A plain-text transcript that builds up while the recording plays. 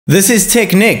This is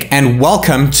TechNick and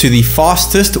welcome to the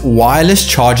fastest wireless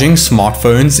charging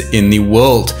smartphones in the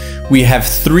world. We have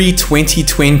three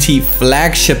 2020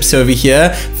 flagships over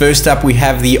here. First up, we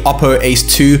have the Oppo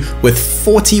Ace 2 with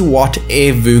 40-watt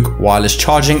AirVOOC wireless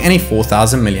charging and a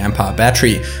 4000 mAh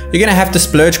battery. You're gonna have to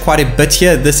splurge quite a bit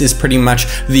here. This is pretty much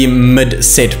the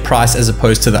mid-set price as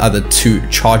opposed to the other two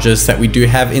chargers that we do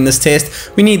have in this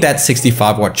test. We need that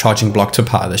 65-watt charging block to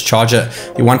power this charger.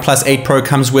 The OnePlus 8 Pro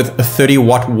comes with a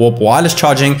 30-watt warp wireless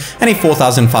charging and a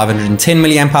 4510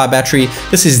 mAh battery.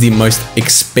 This is the most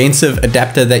expensive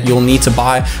adapter that you'll need to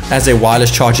buy as a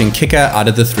wireless charging kicker out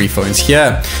of the three phones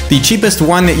here. The cheapest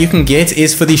one that you can get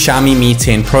is for the Xiaomi Mi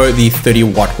 10 Pro, the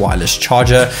 30-watt wireless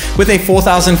charger. With a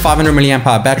 4500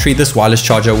 mAh battery, this wireless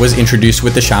charger was introduced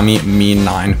with the Xiaomi Mi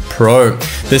 9 Pro.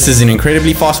 This is an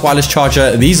incredibly fast wireless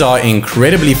charger. These are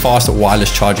incredibly fast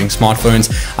wireless charging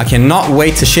smartphones. I cannot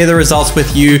wait to share the results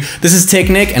with you. This is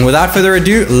TechNick, and without further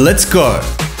ado, let's go.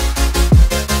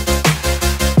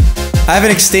 I have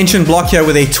an extension block here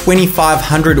with a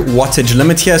 2500 wattage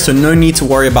limit here, so no need to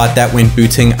worry about that when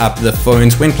booting up the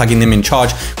phones, when plugging them in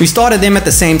charge. We started them at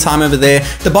the same time over there.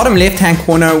 The bottom left-hand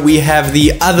corner, we have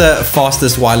the other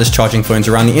fastest wireless charging phones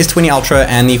around, the S20 Ultra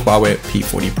and the Huawei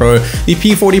P40 Pro. The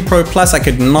P40 Pro Plus, I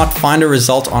could not find a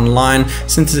result online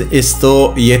since it is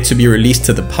still yet to be released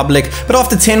to the public. But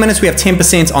after 10 minutes, we have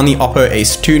 10% on the Oppo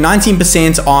Ace 2,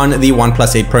 19% on the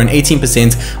OnePlus 8 Pro, and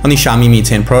 18% on the Xiaomi Mi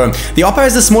 10 Pro. The Oppo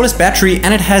has the smallest battery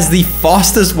and it has the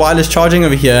fastest wireless charging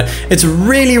over here. It's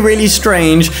really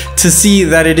strange to see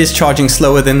that it is charging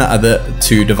slower than the other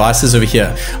two devices over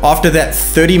here. After that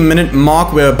 30-minute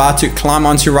mark we're about to climb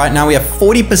onto right now, we have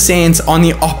 40% on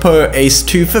the Oppo Ace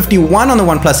 2, 51 on the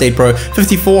OnePlus 8 Pro,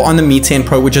 54 on the Mi 10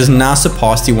 Pro, which has now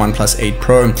surpassed the OnePlus 8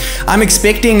 Pro. I'm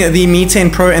expecting the Mi 10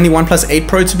 Pro and the OnePlus 8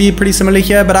 Pro to be pretty similar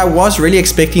here, but I was really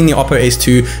expecting the Oppo Ace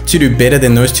 2 to do better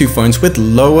than those two phones with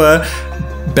lower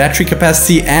battery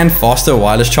capacity and faster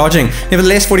wireless charging.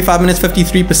 Nevertheless, 45 minutes,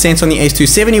 53% on the Ace 2,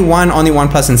 71 on the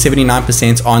OnePlus, and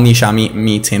 79% on the Xiaomi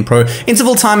Mi 10 Pro.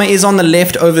 Interval timer is on the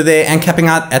left over there and capping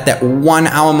out at that 1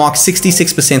 hour mark,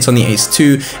 66% on the Ace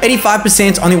 2,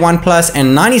 85% on the OnePlus,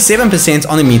 and 97%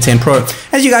 on the Mi 10 Pro.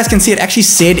 As you guys can see, it actually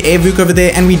said AirVOOC over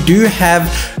there, and we do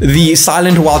have the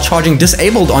silent while charging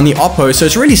disabled on the Oppo, so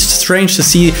it's really strange to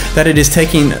see that it is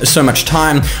taking so much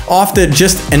time. After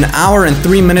just an hour and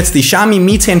 3 minutes, the Xiaomi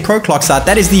Mi 10 Pro clocks out.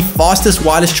 That is the fastest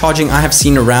wireless charging I have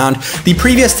seen around. The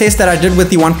previous test that I did with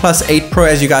the OnePlus 8 Pro,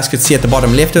 as you guys could see at the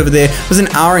bottom left over there, was an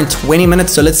hour and 20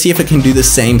 minutes. So let's see if it can do the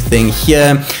same thing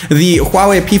here. The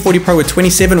Huawei P40 Pro with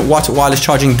 27-watt wireless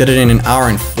charging did it in an hour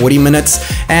and 40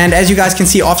 minutes. And as you guys can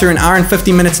see, after an hour and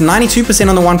 50 minutes, 92%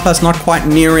 on the OnePlus, not quite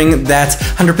nearing that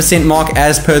 100% mark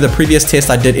as per the previous test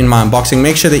I did in my unboxing.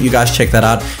 Make sure that you guys check that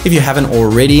out if you haven't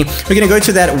already. We're going to go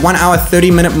to that 1 hour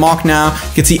 30-minute mark now.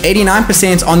 You can see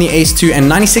 89% on the Ace 2 and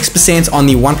 96% on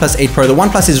the OnePlus 8 Pro. The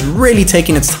OnePlus is really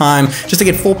taking its time. Just to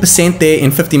get 4% there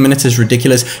in 50 minutes is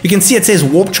ridiculous. You can see it says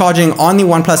warp charging on the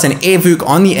OnePlus and AirVOOC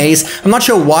on the Ace. I'm not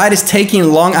sure why it is taking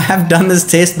long. I have done this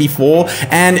test before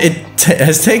and it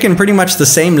has taken pretty much the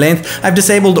same length. I've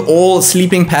disabled all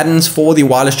sleeping patterns for the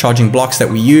wireless charging blocks that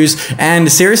we use,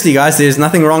 and seriously guys, there's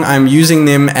nothing wrong. I'm using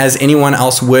them as anyone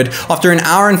else would. After an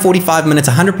hour and 45 minutes,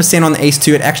 100% on the Ace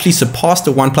 2, it actually surpassed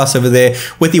the OnePlus over there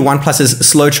with the OnePlus's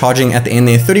slow charging at the end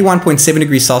there. 31.7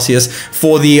 degrees Celsius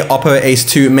for the Oppo Ace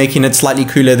 2, making it slightly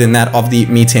cooler than that of the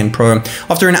Mi 10 Pro.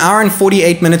 After an hour and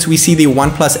 48 minutes, we see the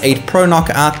OnePlus 8 Pro knock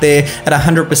out there at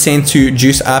 100% to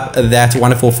juice up that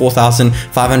wonderful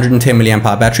 4510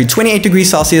 mAh battery. 28 degrees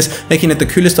Celsius, making it the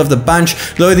coolest of the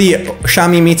bunch, though the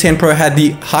Xiaomi Mi 10 Pro had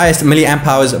the highest milliamp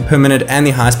hours per minute and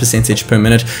the highest percentage per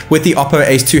minute, with the Oppo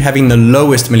Ace 2 having the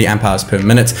lowest milliamp hours per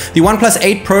minute. The OnePlus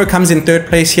 8 Pro comes in third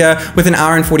place here with an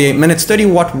hour and 48 minutes,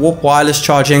 30-watt warp wireless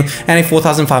charging, and a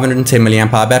 4510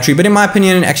 mAh battery. But in my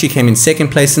opinion, it actually came in second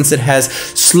place since it has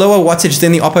slower wattage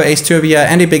than the Oppo Ace 2 over here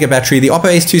and a bigger battery. The Oppo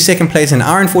Ace 2 second place, an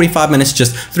hour and 45 minutes,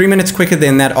 just 3 minutes quicker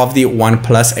than that of the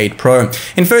OnePlus 8 Pro.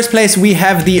 In first place, we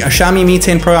have the Xiaomi Mi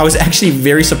 10 Pro. I was actually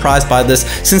very surprised by this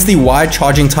since the wide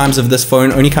charging times of this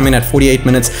phone only come in at 48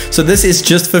 minutes. So this is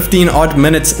just 15 odd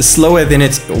minutes slower than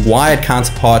its wired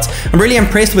counterparts. I'm really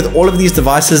impressed with all of these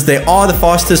devices. They are the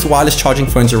fastest wireless charging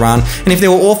phones around. And if they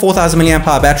were all 4000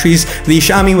 mAh batteries, the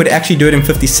Xiaomi would actually do it in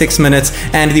 56 minutes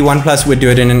and the OnePlus would do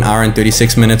it in an hour and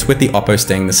 36 minutes, with the Oppo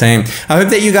staying the same. I hope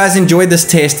that you guys enjoyed this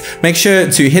test. Make sure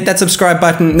to hit that subscribe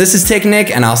button. This is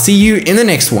TechNick and I'll see you in the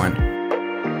next one.